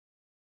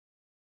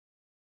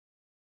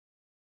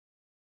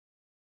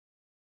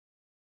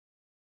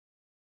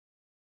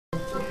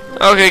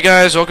Okay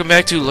guys, welcome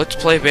back to Let's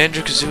Play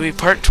Banjo-Kazooie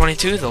Part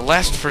 22, the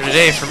last for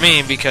today for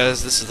me,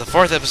 because this is the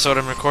 4th episode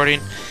I'm recording,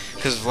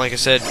 because like I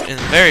said, in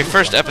the very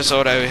first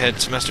episode I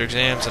had semester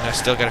exams, and I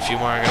still got a few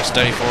more I gotta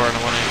study for, and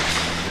I want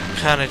to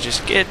kind of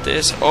just get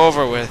this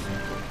over with.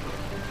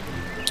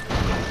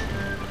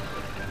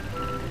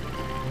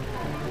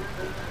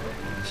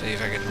 See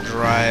if I can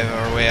drive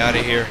our way out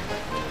of here.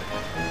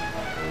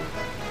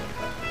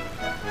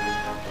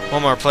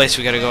 One more place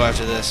we gotta go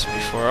after this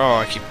before, oh,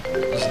 I keep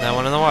losing that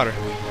one in the water.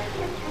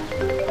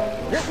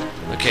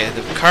 Okay,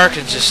 the car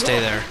can just stay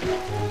there,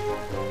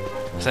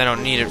 because I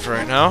don't need it for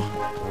right now.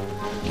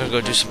 I'm gonna go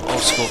do some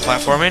old school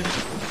platforming.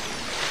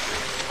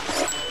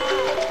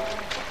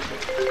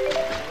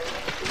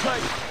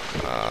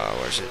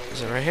 Where's it?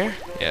 Is it right here?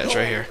 Yeah, it's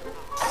right here.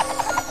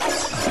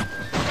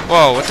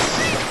 Whoa, what the?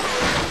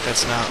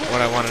 That's not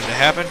what I wanted to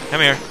happen. Come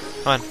here.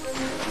 Come on.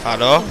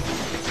 Follow.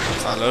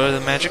 Follow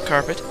the magic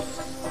carpet.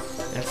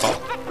 And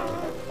fall.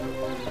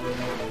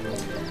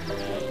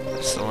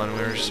 That's the one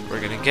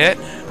we're gonna get.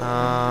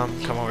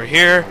 Come over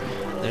here.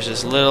 There's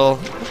this little.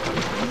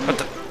 What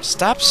the?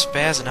 Stop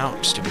spazzing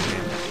out, stupid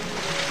man.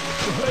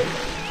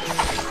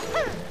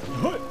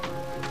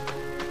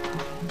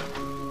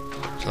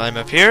 Climb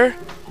up here.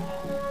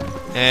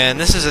 And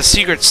this is a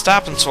secret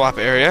stop and swap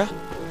area.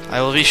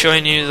 I will be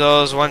showing you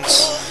those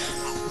once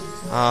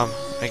I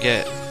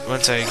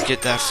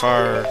get that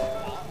far.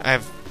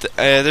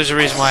 There's a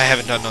reason why I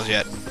haven't done those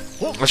yet.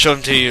 I'll show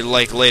them to you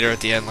like later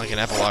at the end, like an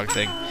epilogue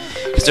thing.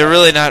 Because they're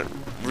really not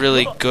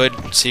really good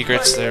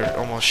secrets. They're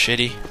almost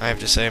shitty, I have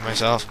to say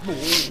myself.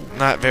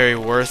 Not very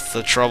worth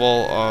the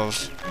trouble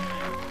of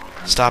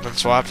stop and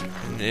swap.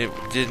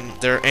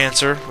 Their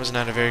answer was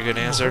not a very good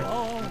answer.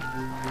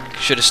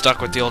 Should have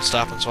stuck with the old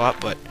stop and swap,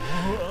 but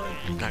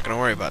I'm not gonna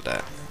worry about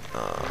that.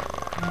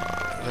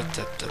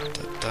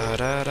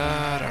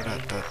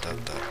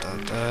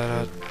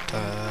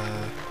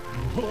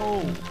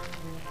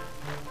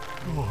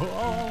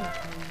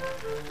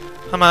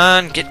 Come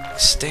on,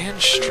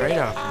 stand straight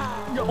up.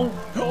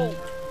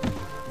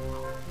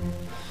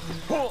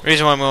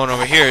 Reason why I'm going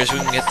over here is we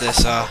can get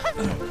this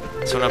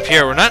one up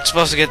here. We're not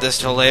supposed to get this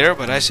till later,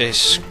 but I say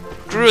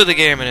screw the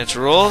game and its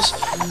rules.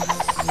 I'm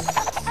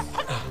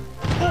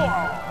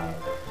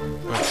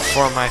gonna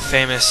perform my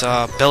famous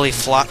belly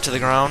flop to the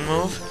ground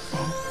move.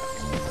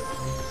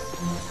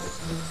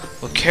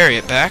 We'll carry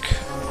it back.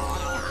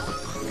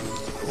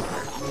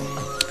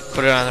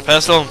 Put it on the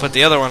pedestal and put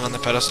the other one on the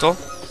pedestal.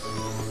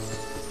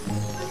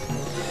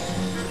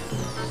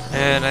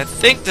 And I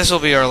think this will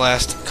be our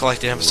last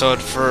collecting episode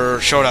for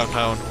Showdown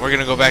Town. We're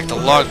gonna go back to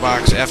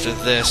Logbox after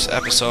this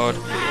episode,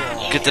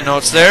 get the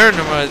notes there, and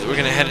then we're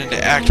gonna head into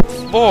Act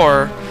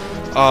 4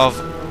 of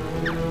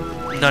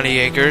Nutty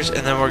Acres,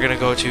 and then we're gonna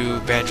go to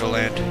Banjo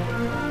Land,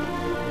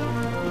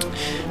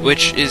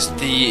 which is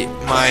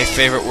my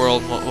favorite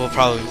world.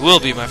 Will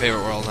be my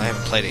favorite world. I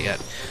haven't played it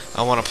yet.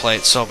 I want to play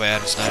it so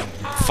bad. It's not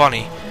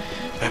funny.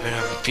 But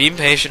I'm being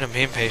patient. I'm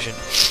being patient.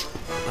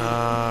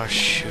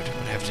 Shoot, I'm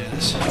gonna have to do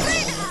this.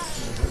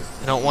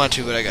 I don't want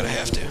to, but I gotta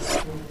have to.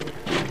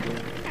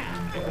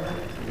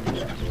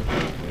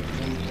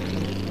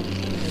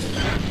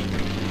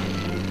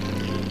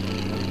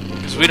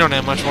 Because we don't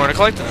have much more to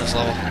collect in this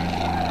level.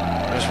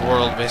 This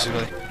world,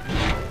 basically.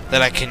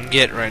 That I can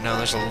get right now.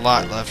 There's a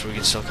lot left we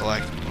can still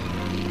collect.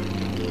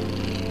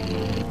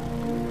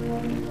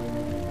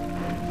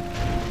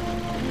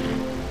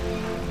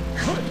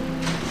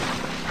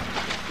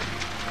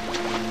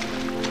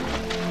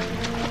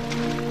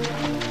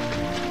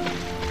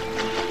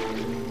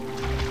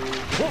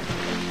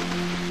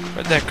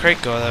 Where'd that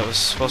crate go that was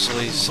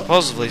supposedly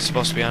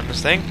supposed to be on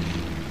this thing?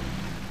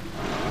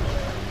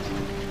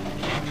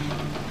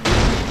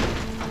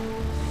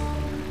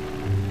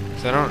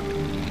 So I don't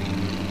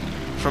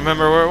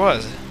remember where it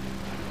was.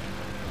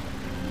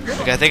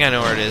 Like, I think I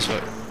know where it is,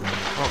 but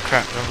oh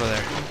crap, over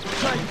there.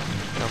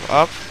 Jump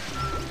up.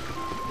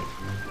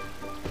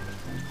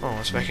 Oh,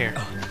 what's back here?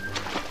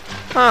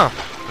 Oh,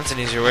 that's an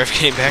easier way of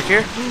getting back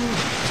here.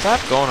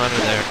 Stop going under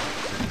there.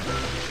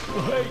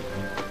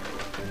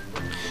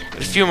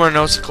 A few more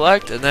notes to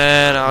collect, and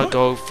then I'll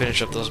go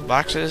finish up those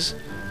boxes.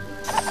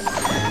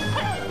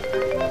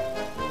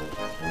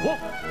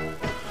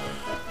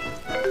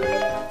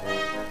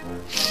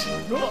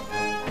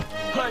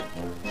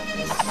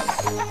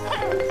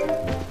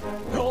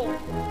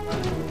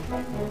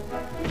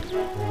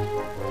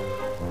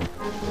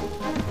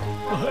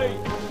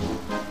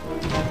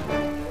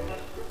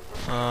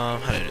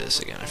 How to do this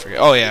again? I forget.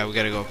 Oh yeah, we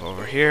gotta go up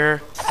over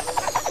here.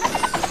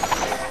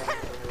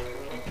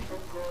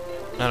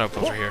 Not up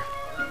over here.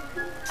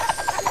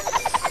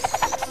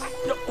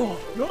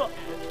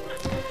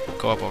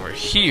 Go up over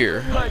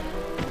here.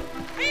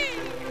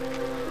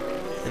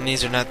 And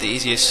these are not the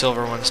easiest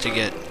silver ones to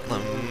get,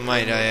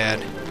 might I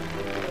add.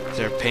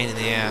 They're a pain in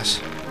the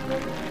ass.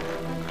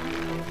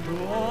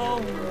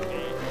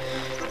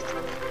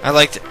 I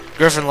liked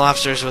Griffin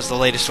Lobsters was the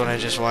latest one I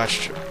just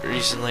watched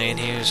recently, and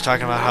he was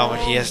talking about how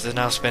he has to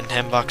now spend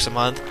 $10 a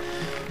month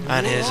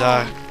on his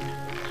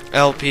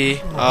LP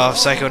of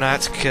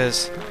Psychonauts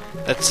because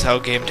That's how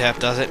GameTap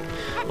does it.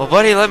 Well,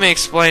 buddy, let me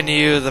explain to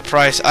you the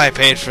price I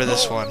paid for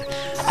this one.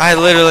 I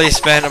literally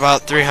spent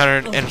about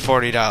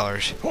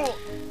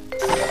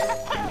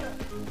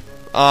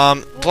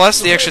 $340.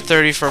 Plus the extra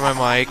 $30 for my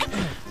mic.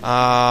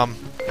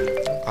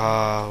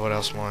 What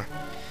else more?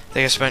 I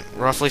think I spent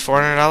roughly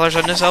 $400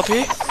 on this LP.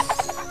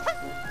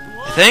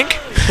 I think.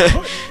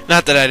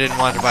 Not that I didn't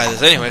want to buy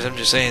this anyways. I'm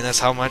just saying that's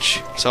how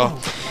much. So,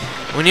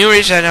 when you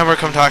reach that number,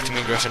 come talk to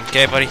me, Griffin.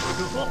 Okay, buddy?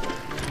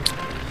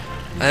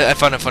 I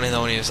found it funny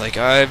though when he was like,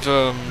 I've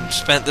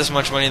spent this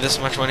much money, this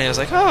much money. I was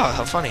like, oh,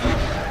 how funny.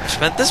 I've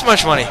spent this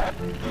much money.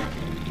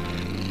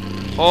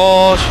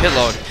 Oh,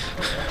 shitload.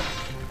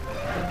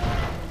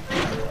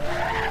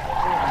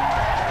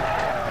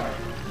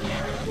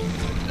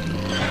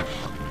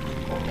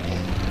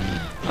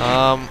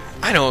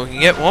 I know, we can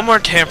get one more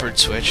tampered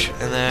switch,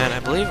 and then I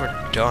believe we're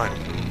done.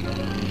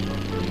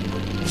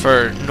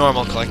 For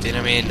normal collecting,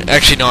 I mean,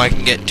 actually no, I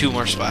can get 2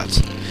 more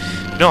spots.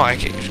 No, I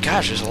can,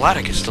 gosh, there's a lot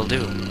I can still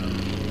do.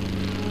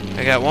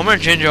 I got one more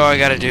Jinjo I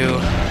gotta do,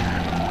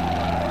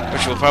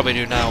 which we'll probably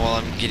do now while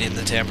I'm getting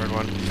the tampered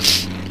one.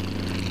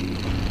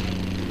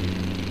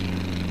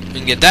 We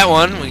can get that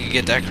one, we can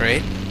get that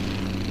crate.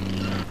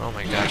 Oh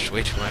my gosh,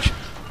 way too much.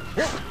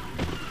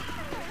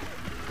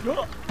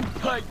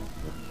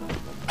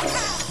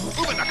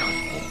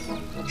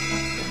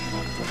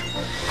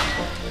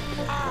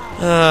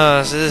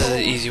 So this is an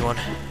easy one.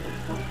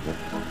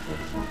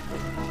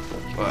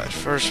 But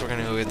first we're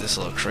gonna go get this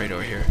little crate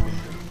over here.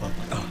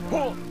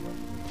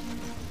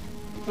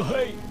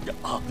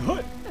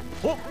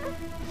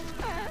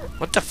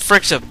 What the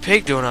frick's a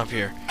pig doing up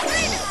here?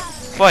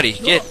 Buddy,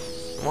 get...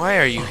 Why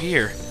are you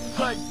here?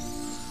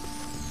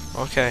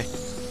 Okay.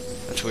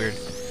 That's weird.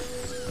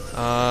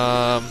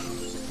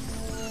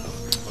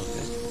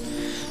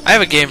 I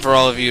have a game for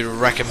all of you to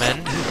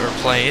recommend or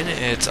playing.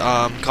 It's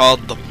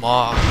called The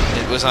Maw.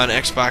 It was on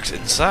Xbox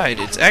Inside.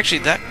 It's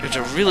actually it's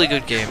a really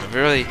good game, a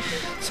really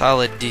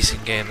solid,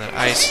 decent game that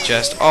I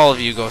suggest all of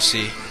you go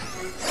see.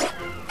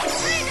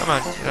 Come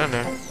on, get on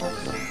there.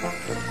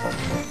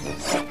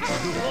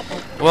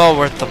 Well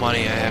worth the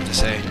money, I have to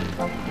say.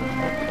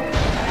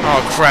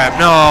 Oh crap,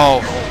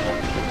 no!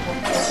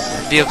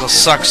 The vehicle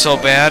sucks so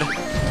bad.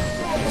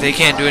 They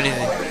can't do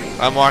anything.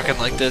 I'm walking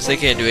like this, they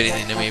can't do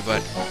anything to me,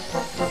 but...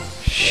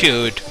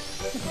 Shoot.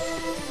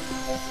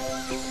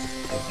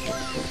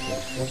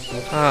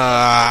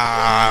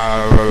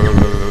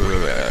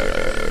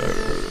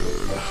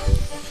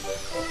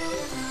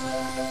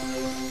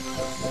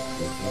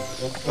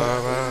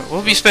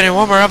 We'll be spending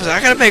one more episode.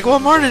 I gotta make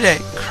one more today.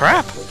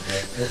 Crap.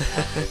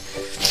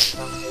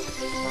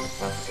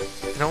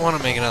 I don't want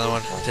to make another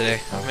one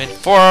today. I made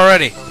 4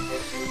 already.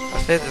 A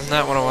 5th is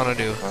not what I want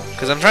to do.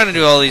 Because I'm trying to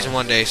do all these in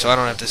one day, so I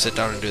don't have to sit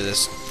down and do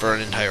this for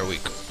an entire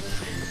week.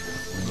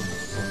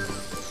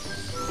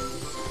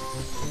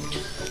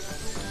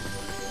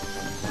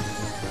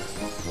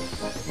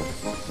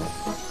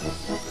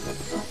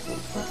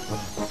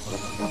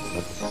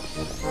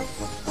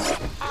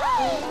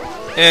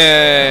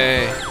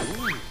 Yay!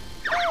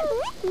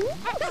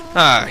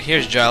 Ah,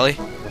 here's Jolly. I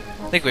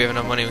think we have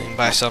enough money we can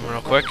buy something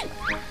real quick.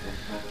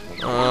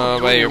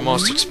 Buy your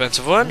most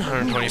expensive one,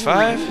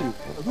 125.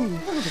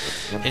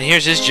 And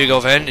here's his Jiggle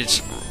Vend.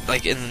 It's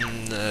like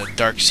in the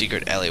dark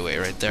secret alleyway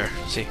right there.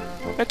 See?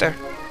 Right there.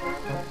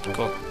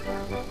 Cool.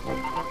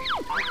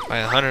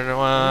 Buy the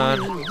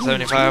 101,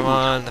 75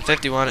 one, the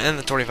 51, and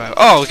the 25.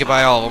 Oh, we can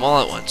buy all of them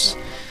all at once.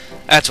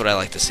 That's what I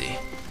like to see.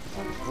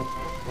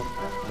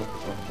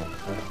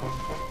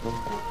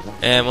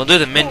 And we'll do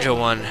the Minjo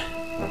one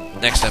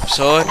next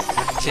episode.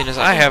 Seeing as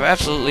I have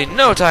absolutely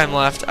no time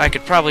left, I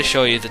could probably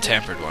show you the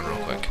tampered one real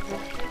quick.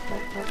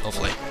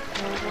 Hopefully.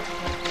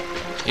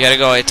 You gotta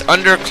go, it's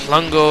under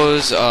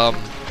Klungo's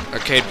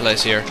arcade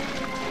place here.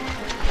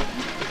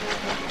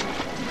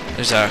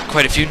 There's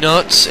quite a few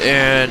notes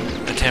and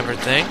a tampered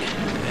thing.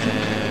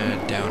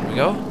 And down we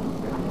go.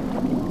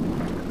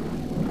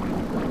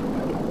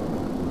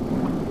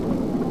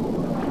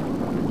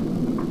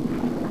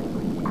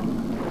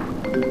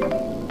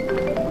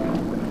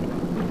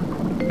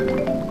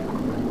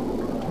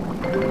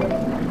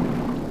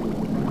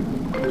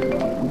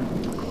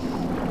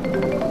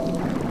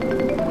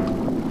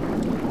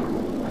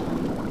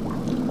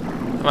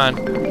 Come on,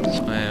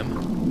 swim.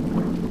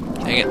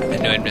 Dang it, I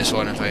knew I'd miss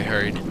one if I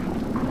hurried.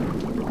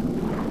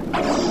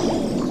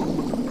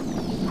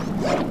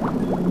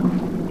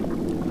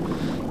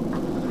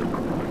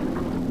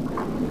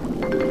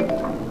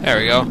 There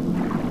we go.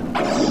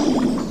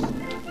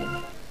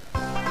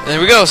 There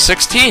we go,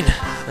 16.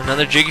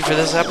 Another Jiggy for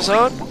this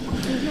episode.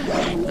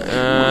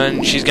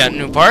 And she's got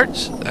new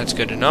parts. That's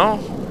good to know.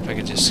 If I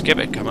could just skip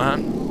it, come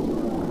on.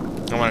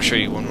 I want to show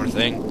you one more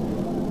thing.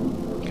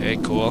 Okay,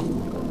 cool.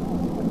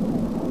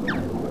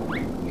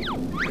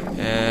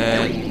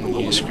 And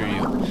you screw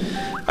you.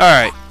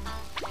 Alright.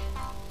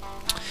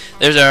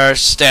 There's our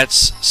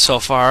stats so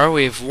far.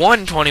 We've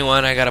won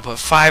 21. I gotta put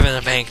 5 in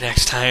the bank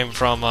next time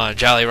from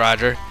Jolly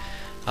Roger.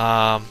 We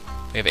have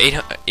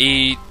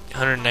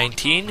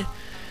 819.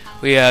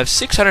 We have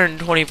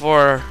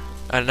 624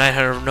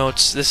 900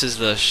 notes. This is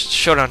the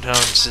Showdown Town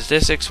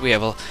statistics. We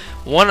have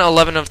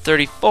 111 of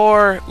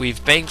 34.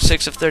 We've banked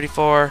 6 of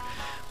 34.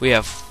 We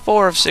have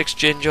 4 of 6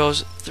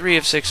 Jinjos, 3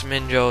 of 6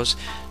 Minjos,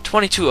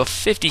 22 of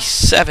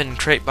 57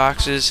 crate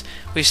boxes.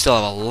 We still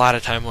have a lot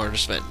of time more to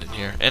spend in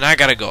here. And I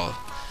gotta go.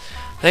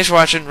 Thanks for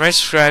watching.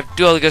 Subscribe,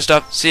 do all the good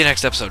stuff. See you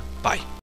next episode. Bye.